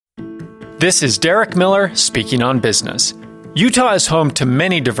This is Derek Miller speaking on business. Utah is home to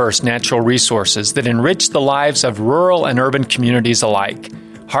many diverse natural resources that enrich the lives of rural and urban communities alike.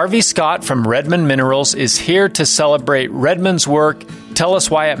 Harvey Scott from Redmond Minerals is here to celebrate Redmond's work, tell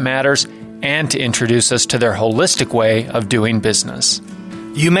us why it matters, and to introduce us to their holistic way of doing business.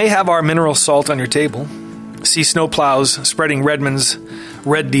 You may have our mineral salt on your table, see snowplows spreading Redmond's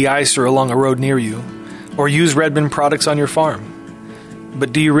red deicer along a road near you, or use Redmond products on your farm.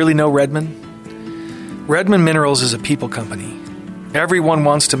 But do you really know Redmond? Redmond Minerals is a people company. Everyone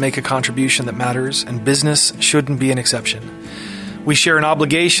wants to make a contribution that matters, and business shouldn't be an exception. We share an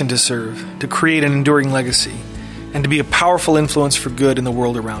obligation to serve, to create an enduring legacy, and to be a powerful influence for good in the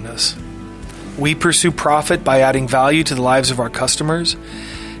world around us. We pursue profit by adding value to the lives of our customers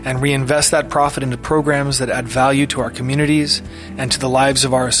and reinvest that profit into programs that add value to our communities and to the lives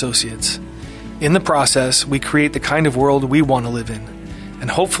of our associates. In the process, we create the kind of world we want to live in, and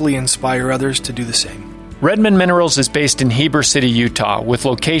hopefully inspire others to do the same. Redmond Minerals is based in Heber City, Utah, with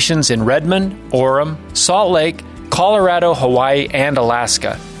locations in Redmond, Orem, Salt Lake, Colorado, Hawaii, and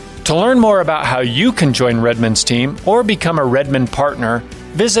Alaska. To learn more about how you can join Redmond's team or become a Redmond partner,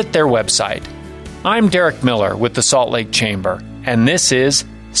 visit their website. I'm Derek Miller with the Salt Lake Chamber, and this is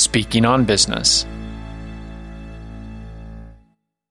Speaking on Business.